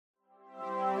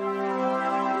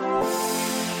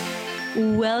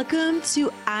Welcome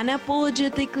to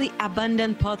Unapologetically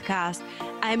Abundant Podcast.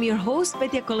 I'm your host,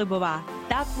 Petya Kolibova,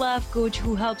 tough love coach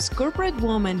who helps corporate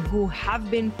women who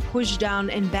have been pushed down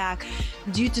and back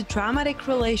due to traumatic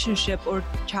relationship or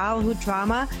childhood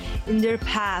trauma in their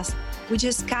past, which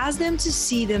has caused them to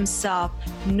see themselves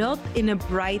not in a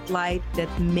bright light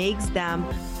that makes them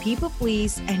people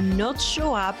please and not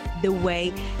show up the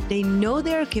way they know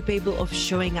they are capable of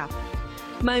showing up.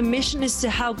 My mission is to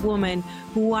help women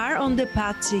who are on the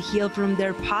path to heal from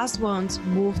their past wounds,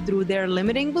 move through their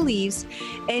limiting beliefs,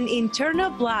 and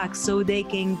internal blocks so they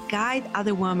can guide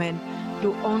other women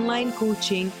through online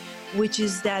coaching, which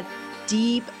is that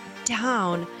deep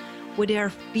down what they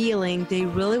are feeling they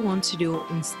really want to do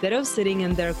instead of sitting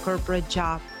in their corporate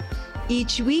job.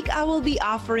 Each week, I will be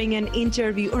offering an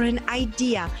interview or an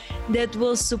idea that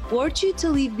will support you to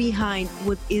leave behind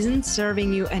what isn't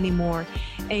serving you anymore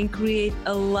and create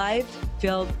a life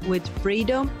filled with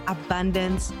freedom,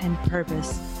 abundance, and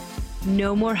purpose.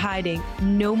 No more hiding,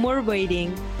 no more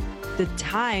waiting. The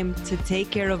time to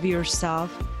take care of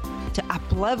yourself, to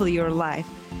up-level your life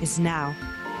is now.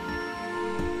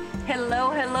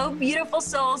 Hello, beautiful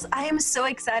souls. I am so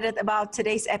excited about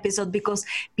today's episode because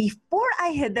before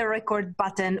I hit the record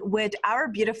button with our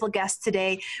beautiful guest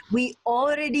today, we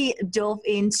already dove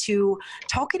into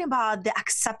talking about the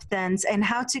acceptance and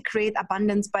how to create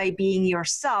abundance by being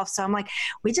yourself. So I'm like,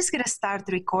 we just gotta start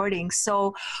recording.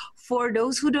 So for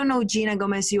those who don't know Gina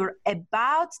Gomez, you're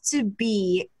about to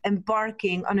be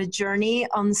embarking on a journey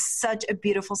on such a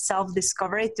beautiful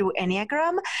self-discovery through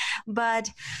Enneagram. But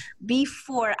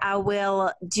before I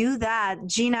will do that,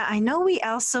 Gina, I know we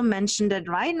also mentioned that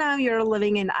right now you're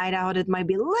living in Idaho. That might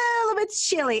be a little bit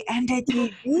chilly and that you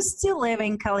used to live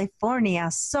in California.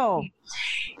 So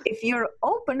if you're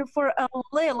open for a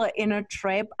little inner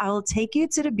trip, I'll take you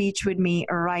to the beach with me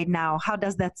right now. How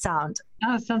does that sound?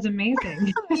 Oh, it sounds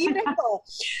amazing. Beautiful.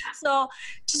 So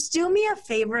just do me a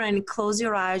favor and close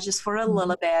your eyes just for a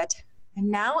little bit. And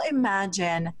now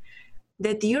imagine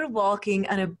that you're walking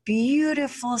on a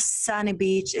beautiful sunny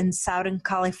beach in Southern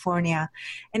California.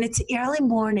 And it's early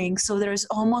morning, so there's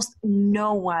almost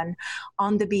no one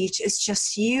on the beach. It's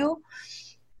just you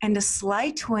and the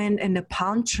slight wind and the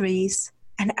palm trees,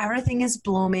 and everything is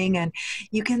blooming, and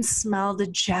you can smell the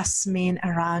jasmine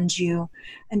around you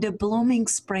and the blooming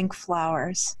spring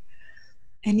flowers.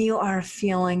 And you are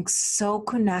feeling so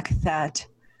connected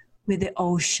with the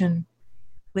ocean,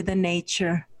 with the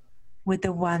nature, with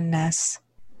the oneness.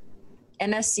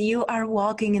 And as you are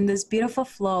walking in this beautiful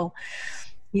flow,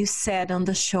 you sit on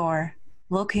the shore,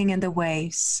 looking at the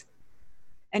waves.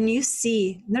 And you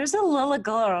see there's a little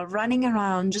girl running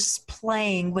around just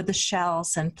playing with the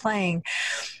shells and playing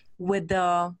with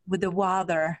the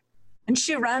water. And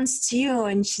she runs to you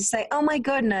and she's like, oh my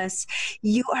goodness,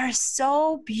 you are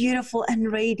so beautiful and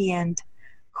radiant.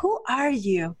 Who are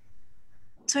you?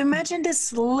 So imagine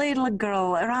this little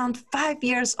girl around 5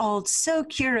 years old, so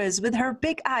curious with her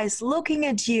big eyes looking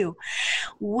at you.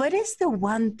 What is the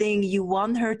one thing you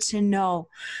want her to know?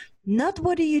 Not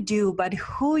what do you do, but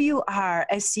who you are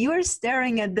as you are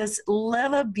staring at this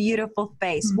little beautiful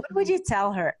face. What would you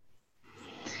tell her?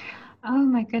 Oh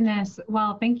my goodness.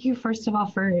 Well, thank you first of all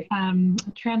for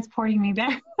transporting me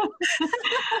there.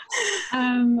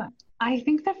 I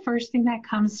think the first thing that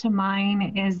comes to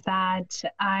mind is that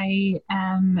I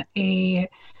am a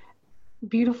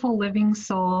beautiful living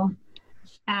soul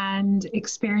and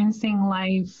experiencing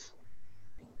life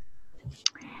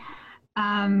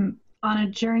on a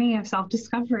journey of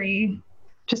self-discovery,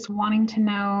 just wanting to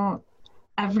know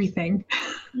everything.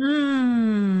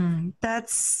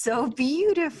 That's so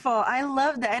beautiful. I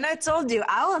love that. And I told you,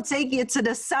 I will take you to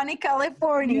the sunny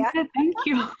California. Thank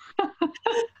you.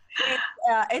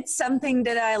 It's something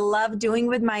that I love doing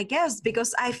with my guests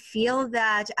because I feel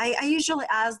that I usually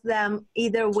ask them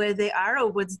either where they are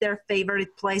or what's their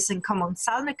favorite place. And come on,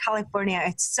 Southern California,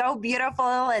 it's so beautiful.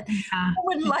 And who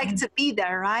wouldn't like to be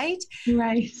there, right?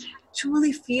 Right.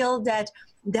 Truly feel that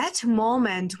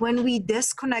moment when we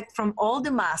disconnect from all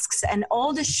the masks and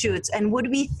all the shoots and what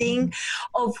we think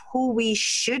of who we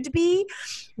should be,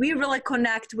 we really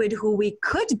connect with who we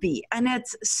could be. And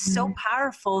it's so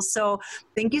powerful. So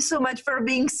thank you so much for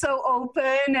being so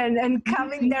open and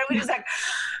coming there. We just like,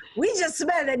 we just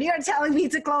met and you're telling me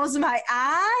to close my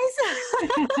eyes.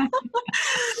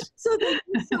 So thank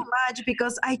you so much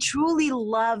because I truly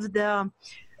love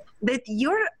that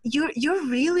you're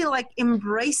really like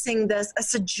embracing this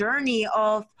as a journey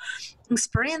of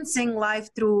experiencing life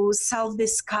through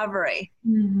self-discovery.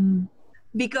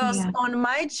 Because on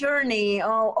my journey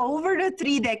over the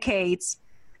 3 decades,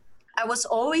 I was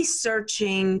always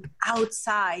searching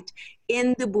outside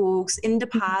in the books, in the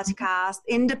podcast,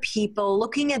 in the people,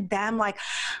 looking at them like,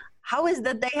 how is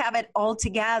that they have it all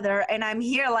together? And I'm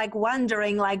here like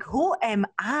wondering, like, who am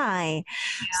I?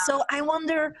 Yeah. So I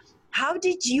wonder, how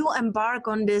did you embark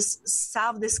on this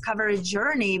self-discovery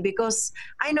journey? Because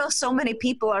I know so many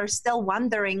people are still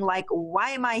wondering, like,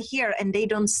 why am I here? And they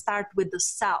don't start with the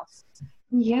self.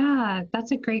 Yeah,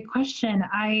 that's a great question.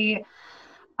 I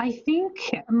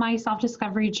think my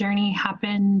self-discovery journey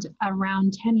happened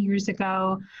around 10 years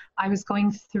ago. I was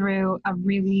going through a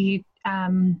really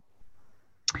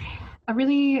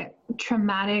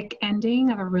traumatic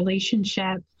ending of a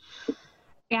relationship.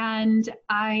 And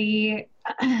I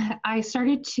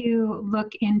started to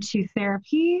look into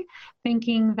therapy,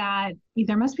 thinking that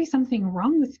there must be something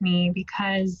wrong with me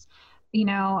because,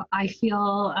 I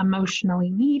feel emotionally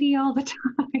needy all the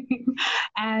time.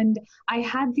 And I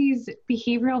had these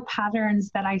behavioral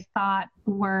patterns that I thought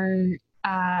were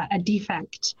a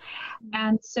defect.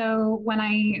 And so when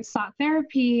I sought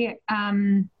therapy,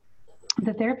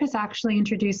 the therapist actually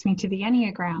introduced me to the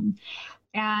Enneagram.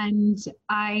 And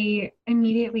I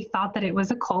immediately thought that it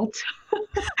was a cult.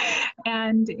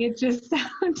 And it just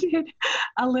sounded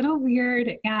a little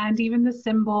weird. And even the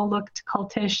symbol looked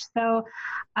cultish. So,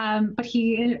 but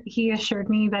he assured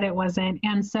me that it wasn't.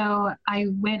 And so I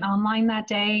went online that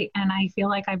day, and I feel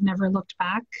like I've never looked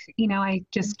back. I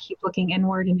just keep looking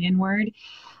inward and inward.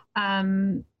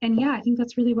 And yeah, I think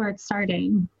that's really where it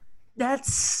started.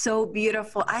 That's so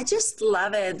beautiful. I just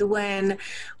love it when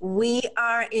we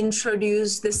are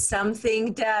introduced to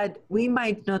something that we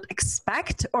might not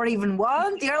expect or even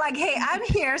want. You're like, hey, I'm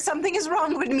here. Something is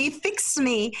wrong with me. Fix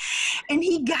me. And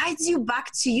he guides you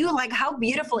back to you. Like, how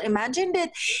beautiful. Imagine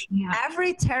that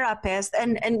every therapist,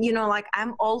 and like,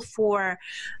 I'm all for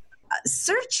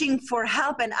searching for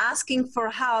help and asking for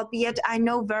help, yet I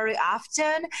know very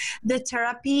often the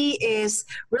therapy is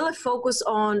really focused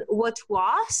on what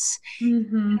was,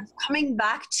 coming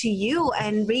back to you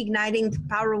and reigniting the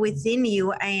power within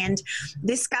you and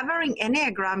discovering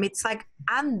Enneagram. It's like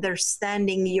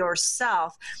understanding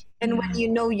yourself. And when you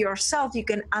know yourself, you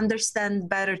can understand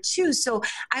better too. So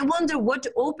I wonder what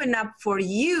opened up for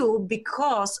you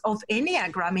because of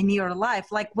Enneagram in your life.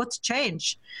 Like, what's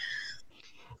changed?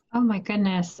 Oh my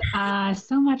goodness.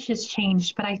 So much has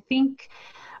changed, but I think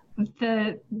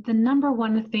the number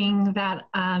one thing that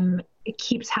it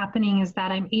keeps happening is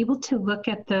that I'm able to look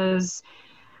at those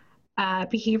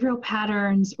behavioral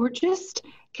patterns or just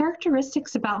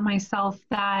characteristics about myself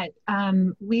that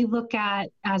we look at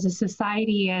as a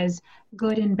society as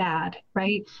good and bad,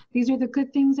 right? These are the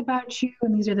good things about you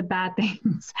and these are the bad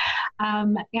things.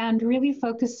 And really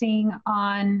focusing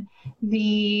on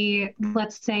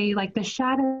let's say, like the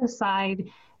shadow side,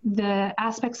 the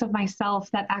aspects of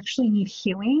myself that actually need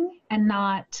healing and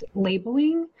not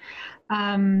labeling.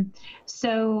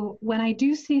 So when I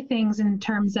do see things in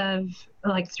terms of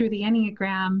like through the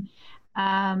Enneagram,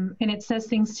 and it says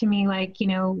things to me like,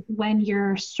 when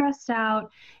you're stressed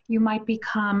out, you might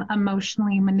become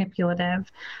emotionally manipulative.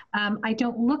 I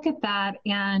don't look at that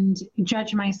and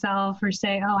judge myself or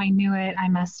say, oh, I knew it, I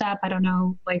messed up, I don't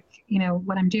know,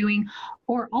 what I'm doing.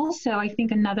 Or also, I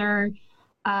think another,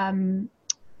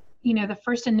 the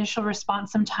first initial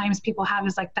response sometimes people have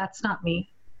is like, that's not me,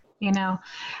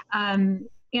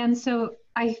 and so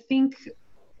I think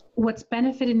what's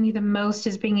benefited me the most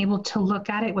is being able to look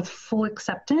at it with full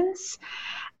acceptance.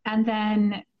 And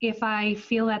then if I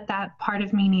feel that part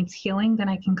of me needs healing, then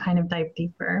I can kind of dive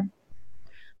deeper.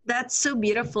 That's so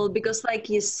beautiful because, like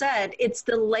you said, it's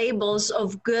the labels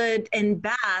of good and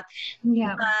bad.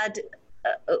 Yeah. But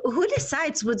who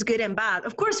decides what's good and bad?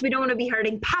 Of course, we don't want to be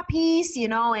hurting puppies,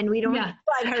 and we don't like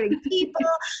hurting people.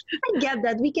 I get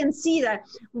that. We can see that.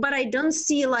 But I don't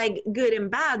see like good and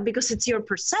bad because it's your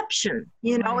perception.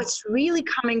 It's really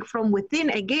coming from within,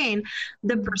 again,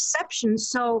 the perception.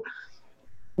 So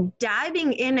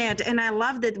diving in it, and I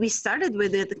love that we started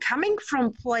with it, coming from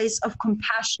a place of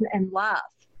compassion and love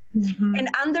and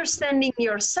understanding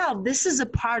yourself. This is a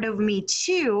part of me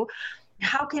too.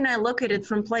 How can I look at it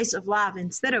from a place of love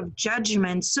instead of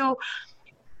judgment? So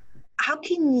how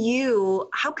can you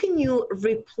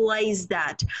replace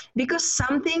that? Because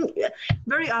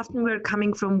very often we're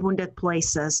coming from wounded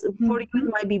places. For you,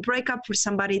 it might be breakup. For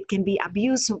somebody, it can be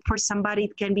abuse. For somebody,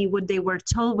 it can be what they were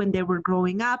told when they were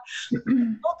growing up. We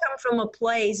all come from a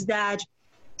place that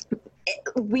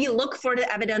we look for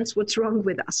the evidence what's wrong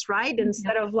with us, right?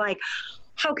 Instead of like,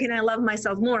 how can I love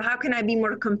myself more? How can I be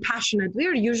more compassionate?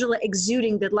 We're usually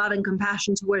exuding that love and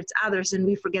compassion towards others, and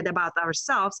we forget about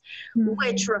ourselves,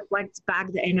 which reflects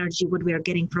back the energy what we are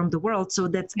getting from the world. So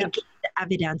that's again, the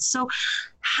evidence. So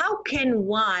how can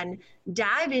one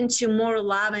dive into more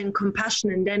love and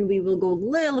compassion, and then we will go a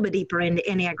little bit deeper in the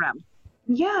Enneagram?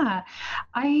 Yeah,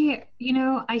 I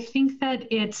think that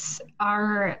it's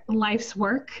our life's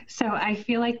work. So I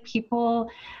feel like people,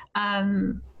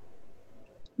 the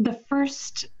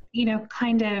first,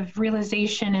 kind of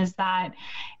realization is that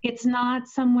it's not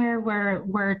somewhere where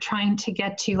we're trying to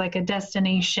get to, like a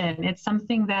destination. It's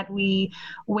something that we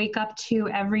wake up to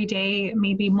every day,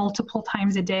 maybe multiple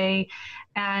times a day,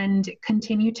 and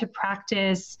continue to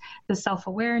practice the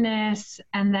self-awareness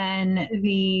and then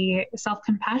the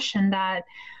self-compassion that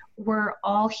we're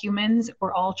all humans.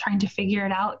 We're all trying to figure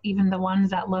it out, even the ones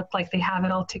that look like they have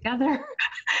it all together.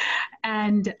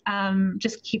 And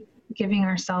just keep giving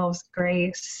ourselves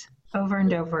grace over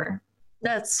and over.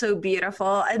 That's so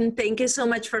beautiful. And thank you so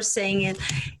much for saying it.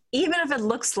 Even if it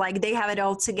looks like they have it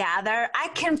all together, I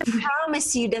can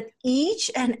promise you that each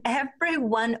and every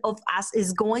one of us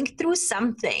is going through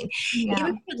something. Yeah.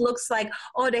 Even if it looks like,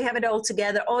 oh, they have it all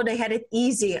together, oh, they had it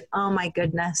easy. Oh my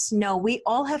goodness. No, we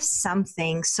all have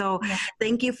something. So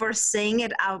thank you for saying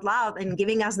it out loud and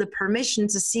giving us the permission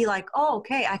to see like, oh,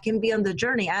 okay, I can be on the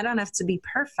journey. I don't have to be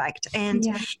perfect. And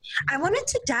I wanted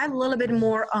to dive a little bit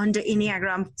more on the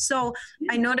Enneagram. So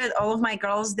I know that all of my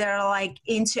girls, they're like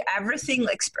into everything,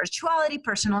 like spirituality,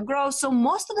 personal growth. So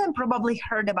most of them probably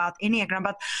heard about Enneagram,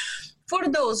 but for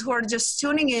those who are just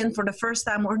tuning in for the first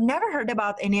time or never heard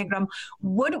about Enneagram,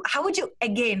 how would you,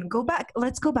 again,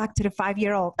 let's go back to the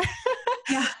 5-year-old.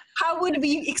 Yeah. How would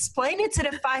we explain it to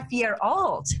the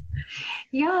 5-year-old?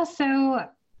 Yeah, so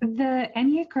the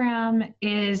Enneagram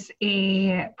is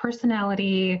a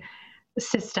personality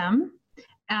system.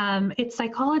 It's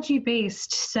psychology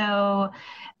based. So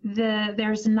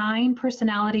there's 9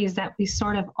 personalities that we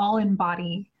sort of all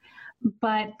embody.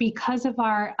 But because of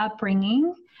our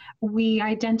upbringing, we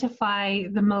identify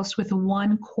the most with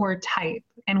one core type,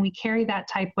 and we carry that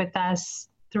type with us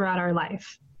throughout our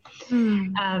life.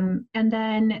 And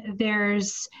then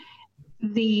there's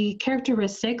the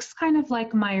characteristics, kind of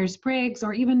like Myers-Briggs,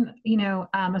 or even,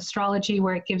 astrology,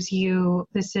 where it gives you,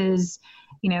 this is,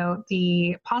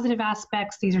 the positive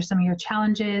aspects, these are some of your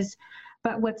challenges.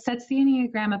 But what sets the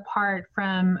Enneagram apart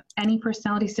from any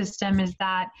personality system is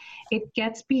that it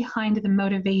gets behind the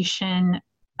motivation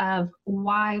of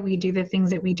why we do the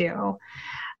things that we do.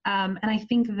 And I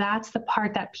think that's the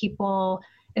part that people,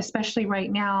 especially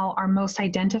right now, are most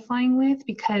identifying with,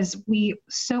 because we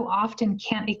so often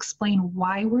can't explain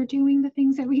why we're doing the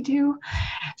things that we do.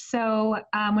 So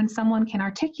when someone can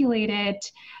articulate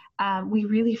it, we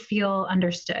really feel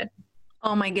understood.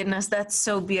 Oh my goodness, that's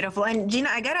so beautiful. And Gina,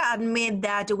 I gotta admit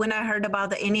that when I heard about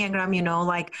the Enneagram,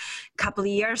 like a couple of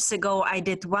years ago, I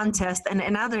did one test and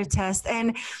another test,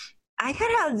 and I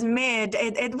gotta admit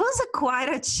it was quite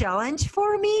a challenge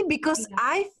for me, because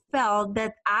I felt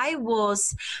that I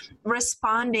was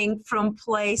responding from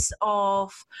place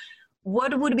of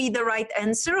what would be the right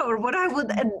answer, or what I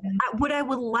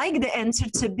would like the answer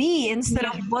to be, instead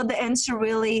of what the answer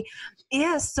really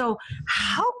is. So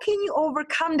how can you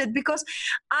overcome that? Because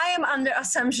I am under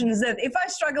assumptions that if I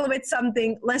struggle with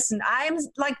something, listen, I'm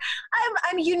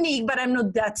unique, but I'm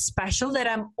not that special, that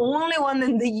I'm only one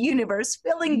in the universe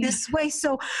feeling this way.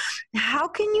 So how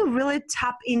can you really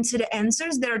tap into the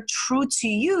answers that are true to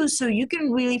you, so you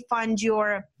can really find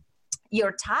your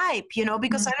type,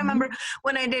 because I remember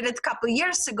when I did it a couple of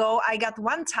years ago, I got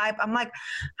one type. I'm like,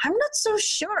 I'm not so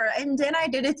sure. And then I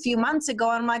did it a few months ago.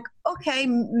 I'm like, okay,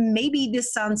 maybe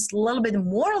this sounds a little bit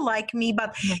more like me,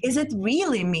 but is it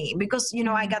really me? Because,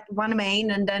 I got one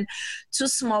main and then 2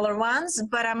 smaller ones,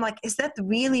 but I'm like, is that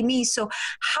really me? So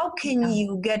how can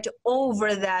you get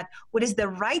over that? What is the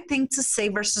right thing to say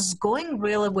versus going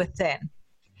really within?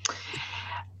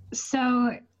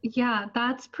 So yeah,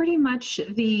 that's pretty much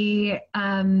the,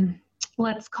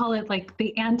 let's call it like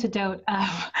the antidote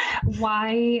of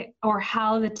why or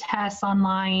how the tests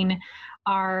online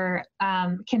are,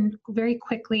 can very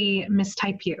quickly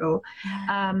mistype you.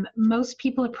 Most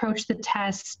people approach the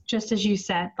test just as you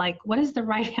said, like, what is the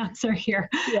right answer here?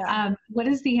 What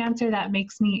is the answer that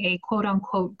makes me a quote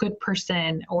unquote good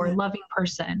person or loving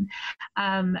person?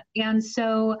 And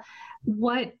so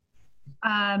what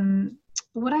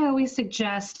I always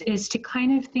suggest is to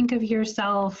kind of think of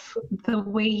yourself the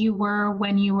way you were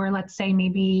when you were, let's say,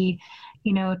 maybe,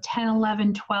 10,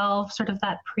 11, 12, sort of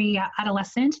that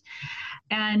pre-adolescent,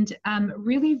 and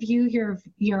really view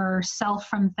yourself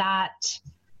from that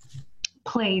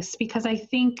place, because I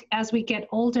think as we get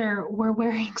older, we're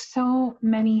wearing so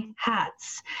many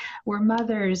hats. We're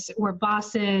mothers, we're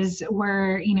bosses,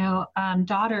 we're,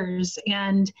 daughters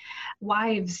and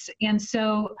wives. And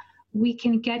so we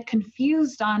can get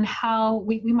confused on how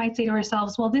we might say to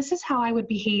ourselves, well, this is how I would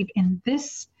behave in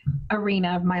this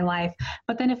arena of my life.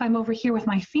 But then if I'm over here with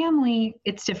my family,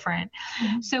 it's different.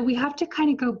 Mm-hmm. So we have to kind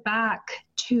of go back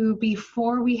to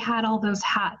before we had all those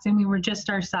hats and we were just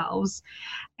ourselves.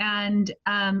 And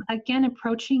again,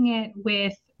 approaching it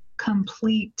with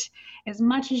complete, as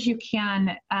much as you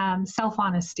can,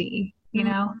 self-honesty,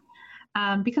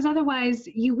 mm-hmm. Because otherwise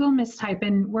you will mistype,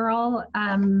 and we're all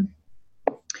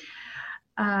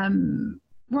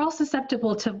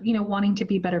susceptible to, wanting to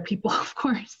be better people, of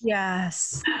course.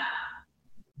 Yes.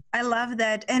 I love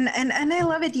that. And I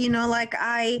love it,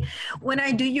 when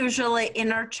I do usually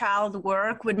inner child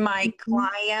work with my mm-hmm.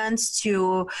 clients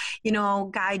to,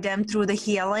 guide them through the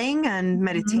healing and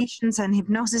meditations mm-hmm. and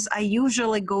hypnosis, I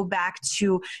usually go back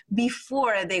to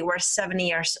before they were 7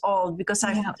 years old, because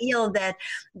I feel that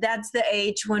that's the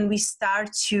age when we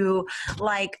start to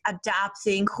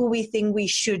adapting who we think we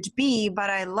should be. But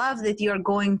I love that you're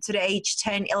going to the age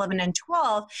 10, 11, and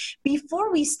 12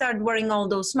 before we start wearing all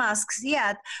those masks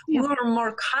yet. Yeah. We're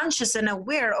more conscious and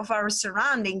aware of our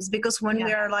surroundings, because when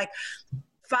we are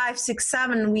 5, 6,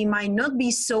 7, we might not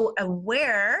be so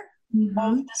aware mm-hmm.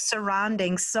 of the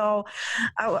surroundings. So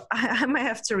I might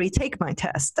have to retake my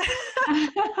test. And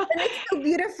it's so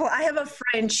beautiful. I have a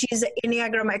friend, she's an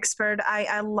Enneagram expert.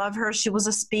 I love her. She was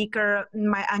a speaker in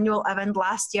my annual event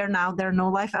last year. Now there are no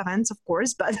live events, of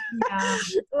course, but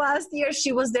last year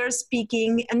she was there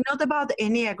speaking, and not about the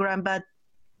Enneagram, but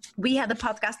we had a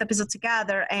podcast episode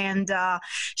together, and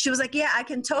she was like, yeah, I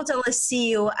can totally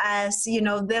see you as,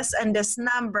 this and this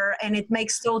number, and it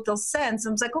makes total sense.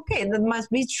 I was like, okay, that must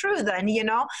be true then,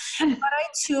 But I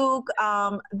took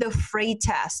the free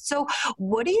test. So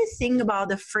what do you think about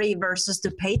the free versus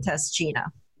the pay test,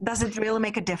 Gina? Does it really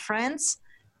make a difference?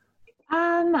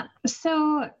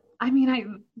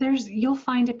 You'll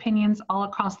find opinions all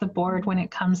across the board when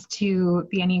it comes to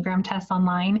the Enneagram test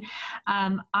online.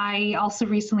 I also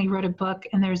recently wrote a book,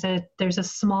 and there's a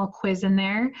small quiz in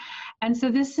there. And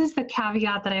so this is the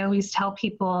caveat that I always tell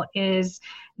people, is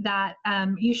that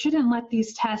you shouldn't let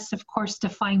these tests, of course,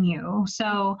 define you.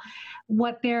 So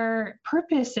what their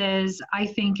purpose is, I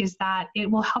think, is that it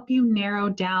will help you narrow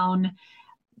down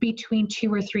between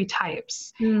 2 or 3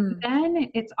 types.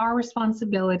 Then it's our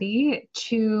responsibility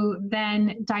to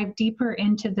then dive deeper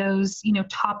into those,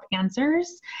 top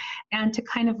answers, and to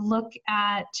kind of look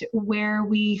at where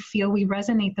we feel we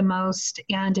resonate the most.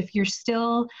 And if you're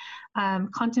still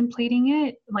contemplating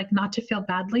it, not to feel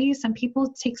badly, some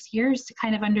people it takes years to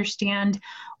kind of understand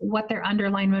what their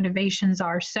underlying motivations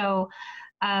are. So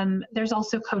there's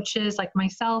also coaches like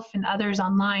myself and others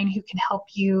online who can help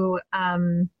you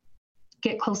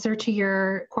get closer to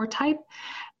your core type.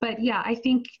 But yeah, I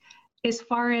think as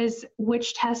far as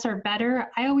which tests are better,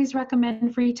 I always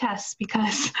recommend free tests,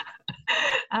 because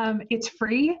it's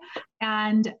free.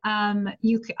 And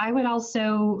I would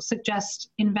also suggest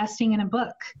investing in a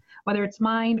book, whether it's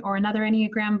mine or another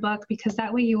Enneagram book, because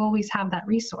that way you always have that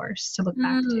resource to look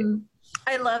back to.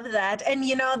 I love that. And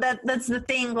that's the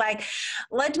thing,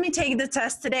 let me take the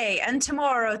test today and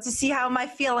tomorrow to see how am I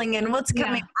feeling and what's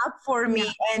coming up for me.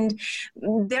 And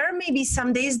there may be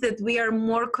some days that we are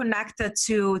more connected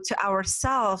to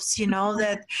ourselves,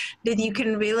 that you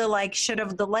can really shed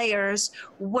off the layers.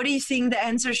 What do you think the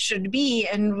answer should be,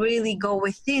 and really go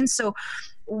within? So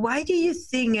why do you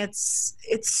think it's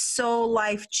so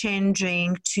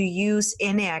life-changing to use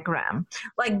Enneagram?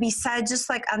 Besides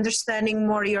just understanding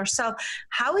more yourself,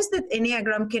 how is that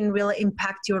Enneagram can really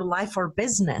impact your life or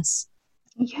business?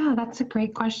 Yeah, that's a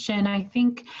great question. I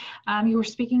think you were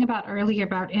speaking about earlier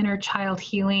about inner child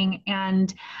healing.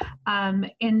 And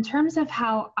in terms of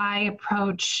how I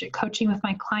approach coaching with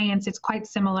my clients, it's quite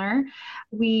similar.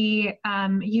 We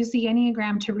use the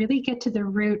Enneagram to really get to the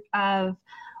root of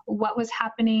what was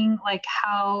happening,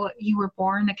 how you were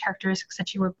born, the characteristics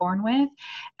that you were born with,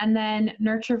 and then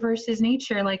nurture versus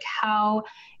nature, how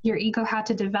your ego had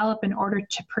to develop in order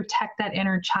to protect that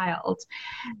inner child.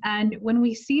 And when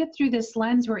we see it through this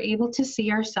lens, we're able to see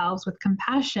ourselves with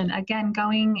compassion, again,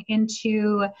 going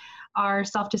into our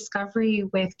self-discovery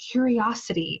with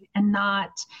curiosity and not,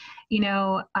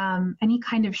 any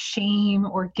kind of shame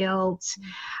or guilt,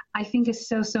 I think is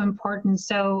so, so important.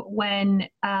 So when,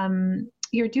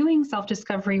 you're doing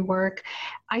self-discovery work,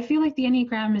 I feel like the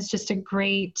Enneagram is just a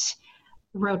great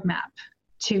roadmap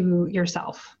to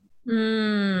yourself.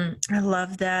 I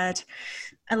love that.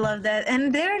 I love that.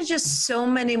 And there are just so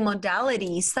many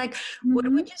modalities. Like, what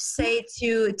Mhm. would you say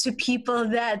to people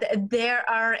that they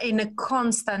are in a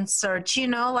constant search? You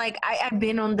know, like I've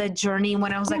been on that journey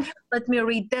when I was like, Yeah. let me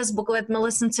read this book, let me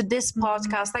listen to this Mhm.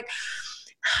 podcast. Like,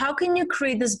 how can you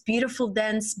create this beautiful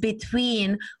dance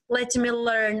between let me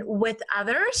learn with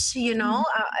others, you know,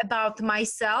 Mhm. about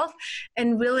myself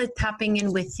and really tapping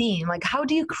in within? Like, how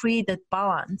do you create that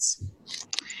balance?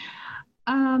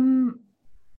 Um,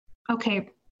 okay.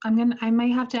 I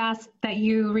might have to ask that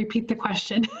you repeat the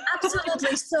question.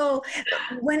 Absolutely. So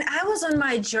when I was on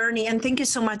my journey, and thank you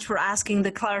so much for asking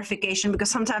the clarification,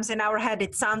 because sometimes in our head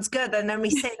it sounds good and then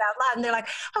we say it out loud and they're like,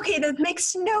 okay, that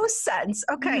makes no sense.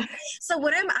 Okay. So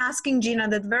what I'm asking, Gina,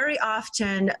 that very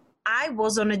often I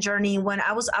was on a journey when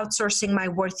I was outsourcing my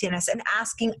worthiness and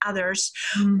asking others,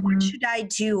 what Mhm. should I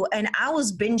do? And I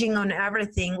was binging on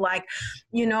everything, like,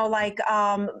 you know, like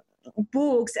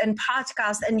books and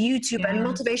podcasts and YouTube and Yeah.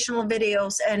 motivational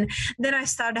videos. And then I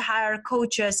started to hire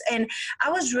coaches, and I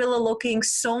was really looking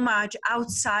so much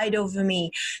outside of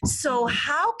me. So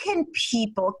how can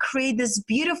people create this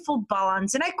beautiful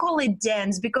balance? And I call it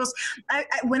dance because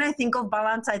when I think of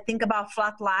balance, I think about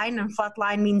flat line, and flat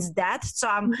line means death. So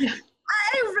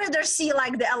I rather see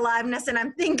like the aliveness, and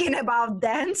I'm thinking about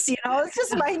dance, you know, it's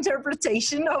just my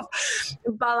interpretation of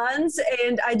balance.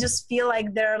 And I just feel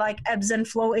like there are like ebbs and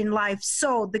flow in life.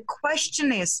 So the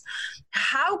question is,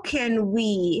 how can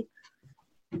we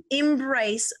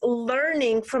embrace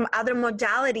learning from other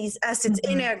modalities, as it's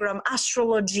Mhm. Enneagram,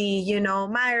 astrology, you know,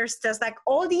 Myers test, like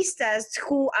all these tests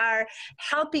who are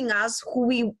helping us who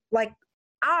we like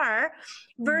are,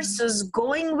 versus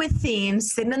going within,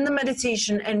 sitting in the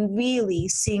meditation and really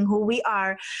seeing who we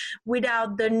are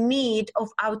without the need of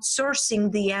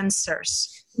outsourcing the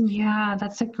answers? Yeah,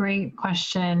 that's a great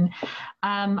question.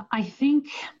 Um, I think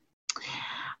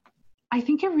I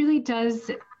think it really does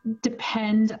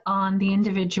depend on the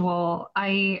individual.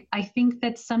 I think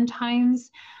that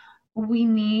sometimes we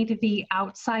need the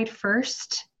outside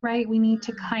first, right? We need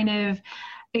to kind of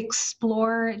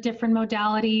explore different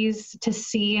modalities to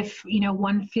see if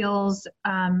one feels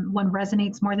one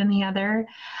resonates more than the other.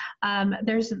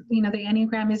 There's the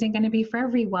Enneagram isn't going to be for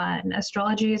everyone,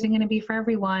 astrology isn't going to be for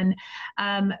everyone,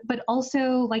 but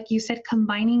also, like you said,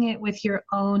 combining it with your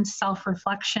own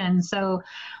self-reflection. So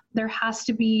there has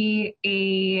to be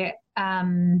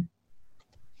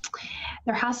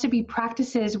there has to be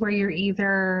practices where you're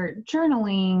either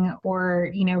journaling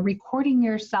or recording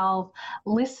yourself,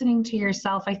 listening to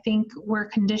yourself. I think we're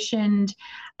conditioned,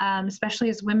 especially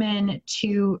as women,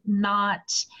 to not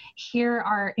hear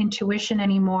our intuition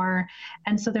anymore,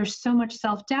 and so there's so much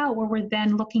self-doubt where we're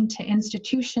then looking to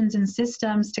institutions and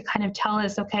systems to kind of tell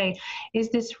us, okay, is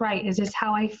this right, is this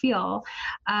how I feel?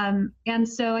 And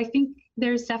so I think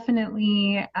there's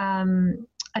definitely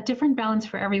a different balance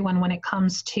for everyone when it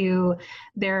comes to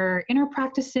their inner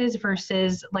practices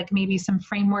versus like maybe some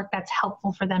framework that's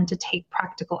helpful for them to take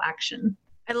practical action.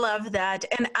 I love that.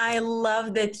 And I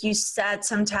love that you said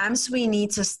sometimes we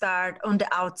need to start on the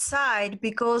outside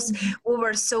because we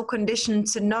were so conditioned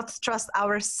to not trust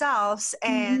ourselves.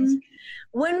 And Mm-hmm.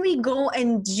 when we go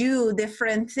and do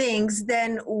different things,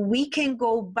 then we can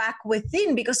go back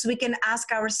within because we can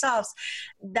ask ourselves,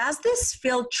 does this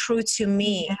feel true to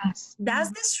me? Yes.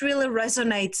 Does this really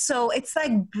resonate? So it's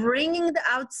like bringing the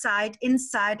outside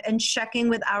inside and checking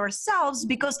with ourselves,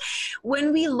 because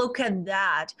when we look at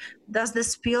that, does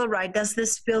this feel right? Does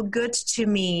this feel good to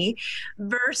me?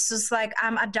 Versus like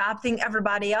I'm adopting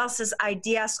everybody else's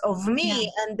ideas of Yeah.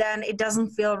 me and then it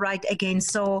doesn't feel right again.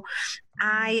 So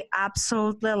I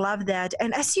absolutely love that.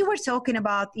 And as you were talking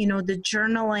about, you know, the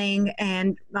journaling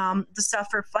and the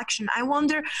self-reflection, I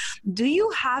wonder, do you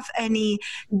have any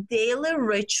daily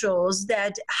rituals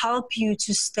that help you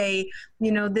to stay,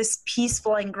 you know, this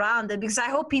peaceful and grounded? Because I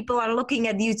hope people are looking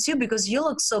at you too, because you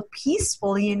look so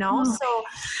peaceful, you know? Oh. So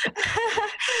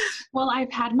Well,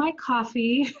 I've had my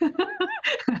coffee.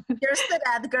 here's to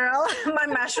that, girl. My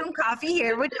mushroom coffee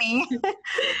here with me.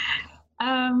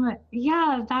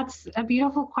 Yeah, that's a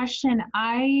beautiful question.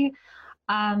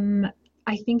 Um,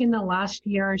 I think in the last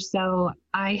year or so,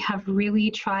 I have really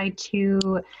tried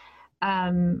to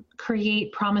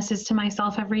create promises to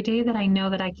myself every day that I know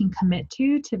that I can commit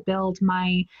to build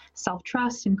my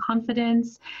self-trust and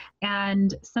confidence.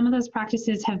 And some of those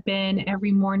practices have been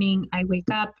every morning I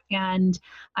wake up and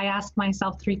I ask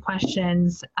myself 3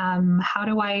 questions. How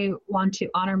do I want to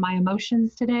honor my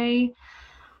emotions today?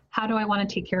 How do I want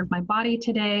to take care of my body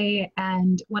today?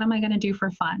 And what am I going to do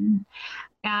for fun?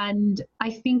 And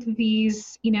I think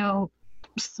these,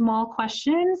 small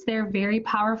questions, they're very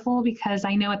powerful because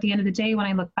I know at the end of the day, when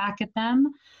I look back at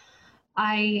them,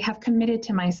 I have committed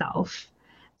to myself,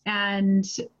 and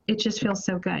it just feels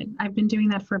so good. I've been doing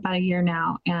that for about a year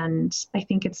now, and I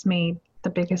think it's made the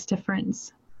biggest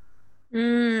difference.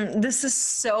 This is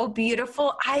so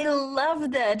beautiful. I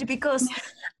love that because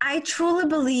I truly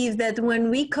believe that when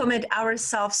we commit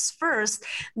ourselves first,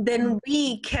 then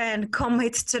we can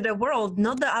commit to the world,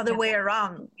 not the other way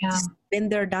around. Yeah. Just been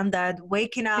there, done that,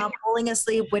 waking up, falling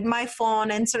asleep with my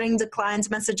phone, answering the client's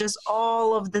messages,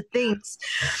 all of the things.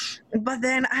 But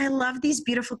then I love these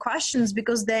beautiful questions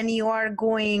because then you are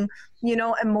going,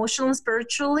 emotionally,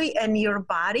 spiritually, and your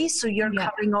body. So you're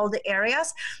covering all the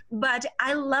areas. But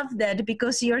I love that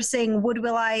because you're saying, what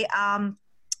will I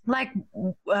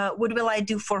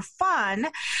do for fun?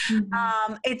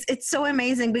 It's so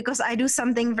amazing because I do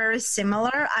something very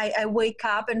similar. I wake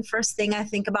up and first thing I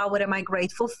think about, what am I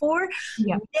grateful for?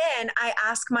 Then I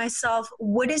ask myself,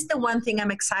 what is the one thing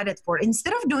I'm excited for?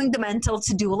 Instead of doing the mental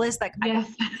to-do list, like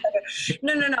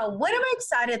no, what am I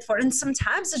excited for? And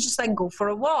sometimes it's just like go for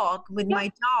a walk with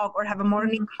my dog, or have a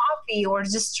morning coffee, or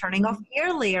just turning off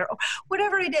earlier, or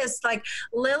whatever it is, like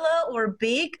little or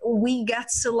big, we get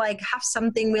to like have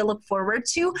something we look forward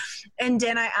to. And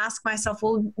then I ask myself,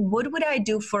 well, what would I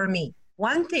do for me?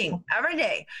 One thing every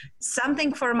day,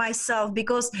 something for myself,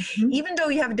 because even though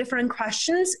you have different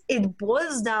questions, it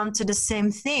boils down to the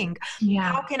same thing.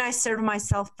 How can I serve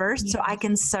myself first so I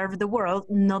can serve the world,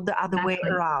 not the other way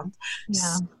around?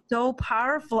 So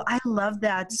powerful. I love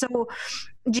that. So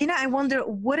Gina, I wonder,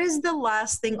 what is the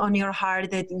last thing on your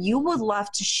heart that you would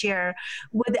love to share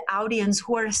with the audience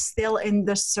who are still in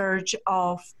the search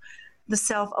of the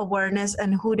self-awareness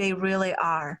and who they really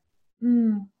are?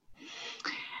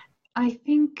 I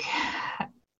think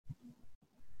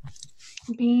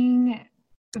being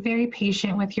very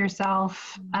patient with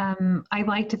yourself. I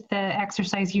liked the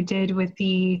exercise you did with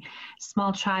the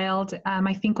small child.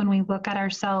 I think when we look at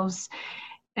ourselves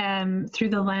through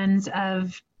the lens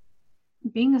of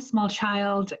being a small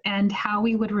child and how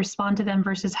we would respond to them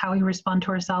versus how we respond to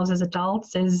ourselves as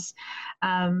adults is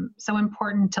so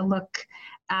important to look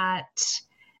at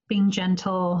being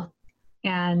gentle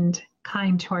and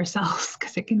kind to ourselves,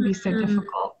 because it can be so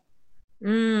difficult.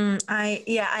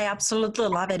 I absolutely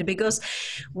love it, because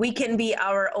we can be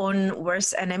our own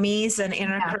worst enemies and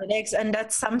inner critics, and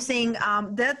that's something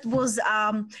that was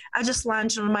I just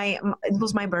launched on it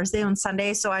was my birthday on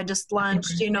Sunday, so I just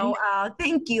launched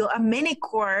thank you, a mini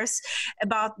course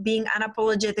about being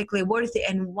unapologetically worthy,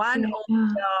 and one of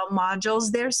the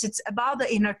modules there sits about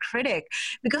the inner critic,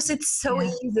 because it's so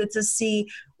easy to see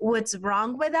what's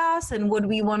wrong with us and what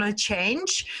we want to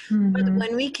change. But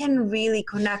when we can really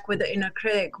connect with the inner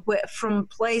critic from a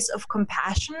place of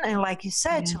compassion, and like you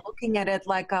said, looking at it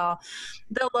like the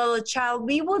little child,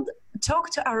 we would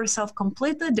talk to ourselves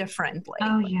completely differently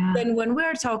than when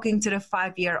we're talking to the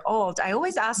 5-year-old. I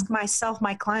always ask myself,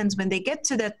 my clients, when they get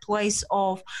to that place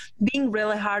of being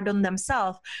really hard on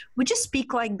themselves, would you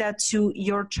speak like that to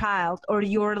your child or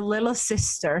your little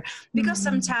sister? Because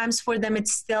sometimes for them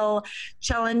it's still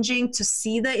challenging to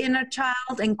see the inner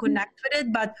child and connect with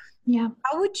it. But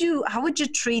how would you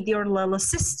treat your little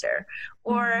sister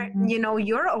or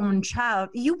your own child?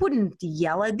 You wouldn't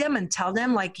yell at them and tell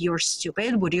them like you're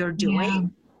stupid, what you're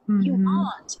doing. You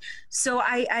won't. So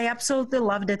I absolutely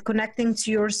love that, connecting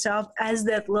to yourself as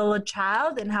that little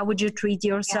child, and how would you treat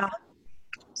yourself.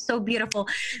 So beautiful.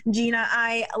 Gina,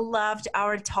 I loved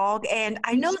our talk, and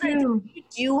I know that you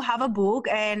do have a book,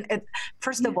 and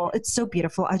first of all, it's so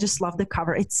beautiful. I just love the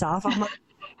cover itself. I'm like,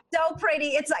 so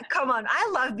pretty. It's like, come on,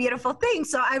 I love beautiful things,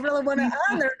 so I really want to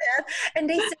honor that. And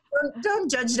they say,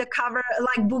 don't judge the cover,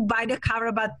 like book by the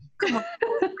cover, but come on,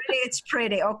 it's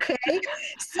pretty, okay?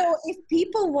 So if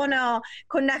people want to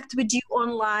connect with you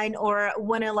online or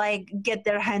want to like get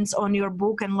their hands on your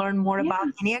book and learn more about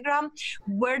Enneagram,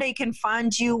 where they can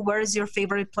find you, where is your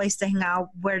favorite place to hang out,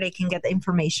 where they can get the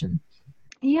information?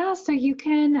 So you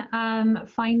can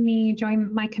find me,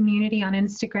 join my community on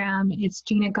Instagram. It's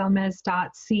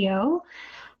ginagomez.co.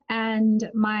 And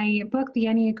my book, The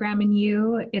Enneagram in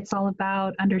You, it's all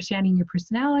about understanding your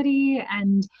personality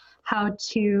and how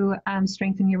to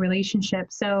strengthen your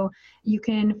relationship. So you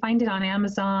can find it on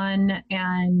Amazon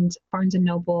and Barnes &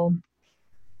 Noble.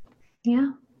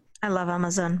 Yeah. I love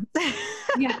Amazon.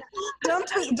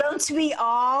 Don't we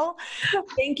all?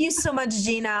 Thank you so much,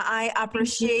 Gina. I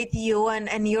appreciate you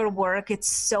and your work. It's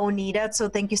so needed. So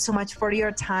thank you so much for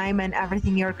your time and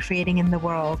everything you're creating in the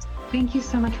world. Thank you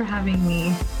so much for having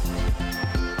me.